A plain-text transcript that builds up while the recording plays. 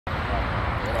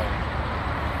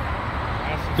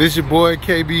This is your boy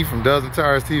KB from Dozen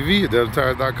Tires TV at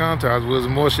dozentires.com. Tires, wheels,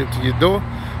 and more shipped to your door.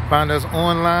 Find us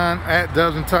online at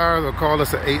Dozen Tires or call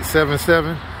us at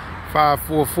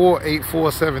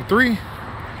 877-544-8473.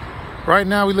 Right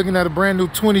now we're looking at a brand new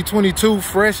 2022,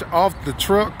 fresh off the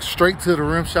truck, straight to the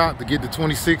rim shop to get the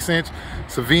 26-inch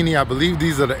Savini. I believe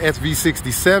these are the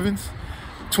SV61s.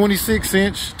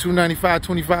 26-inch, 295,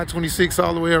 25, 26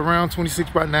 all the way around, 26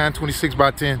 by 9, 26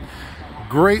 by 10.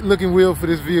 Great looking wheel for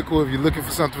this vehicle. If you're looking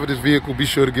for something for this vehicle, be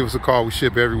sure to give us a call. We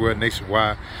ship everywhere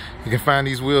nationwide. You can find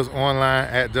these wheels online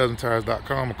at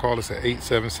dozentires.com or call us at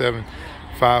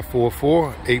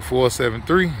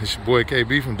 877-544-8473. It's your boy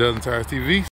KB from Dozen Tires TV.